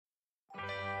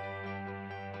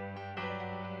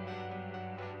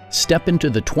Step into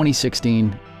the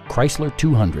 2016 Chrysler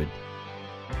 200.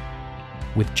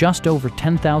 With just over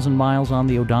 10,000 miles on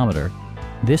the odometer,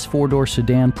 this four-door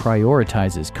sedan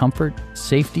prioritizes comfort,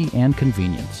 safety, and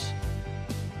convenience.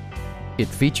 It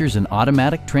features an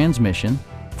automatic transmission,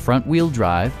 front-wheel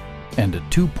drive, and a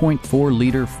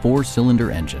 2.4-liter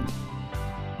four-cylinder engine.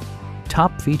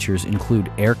 Top features include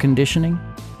air conditioning,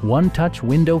 one-touch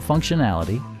window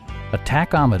functionality, a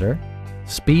tachometer,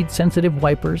 speed-sensitive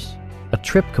wipers, a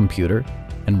trip computer,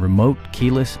 and remote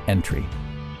keyless entry.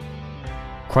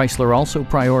 Chrysler also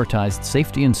prioritized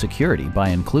safety and security by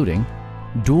including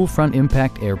dual front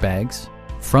impact airbags,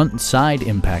 front and side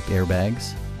impact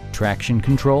airbags, traction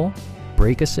control,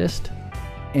 brake assist,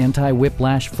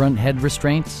 anti-whiplash front head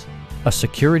restraints, a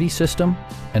security system,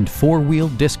 and four-wheel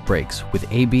disc brakes with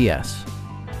ABS.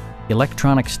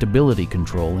 Electronic stability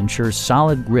control ensures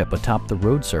solid grip atop the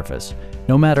road surface,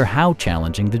 no matter how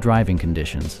challenging the driving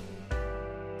conditions.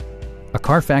 A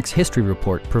Carfax history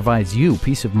report provides you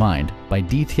peace of mind by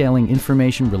detailing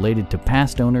information related to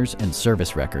past owners and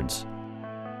service records.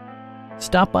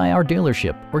 Stop by our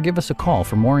dealership or give us a call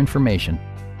for more information.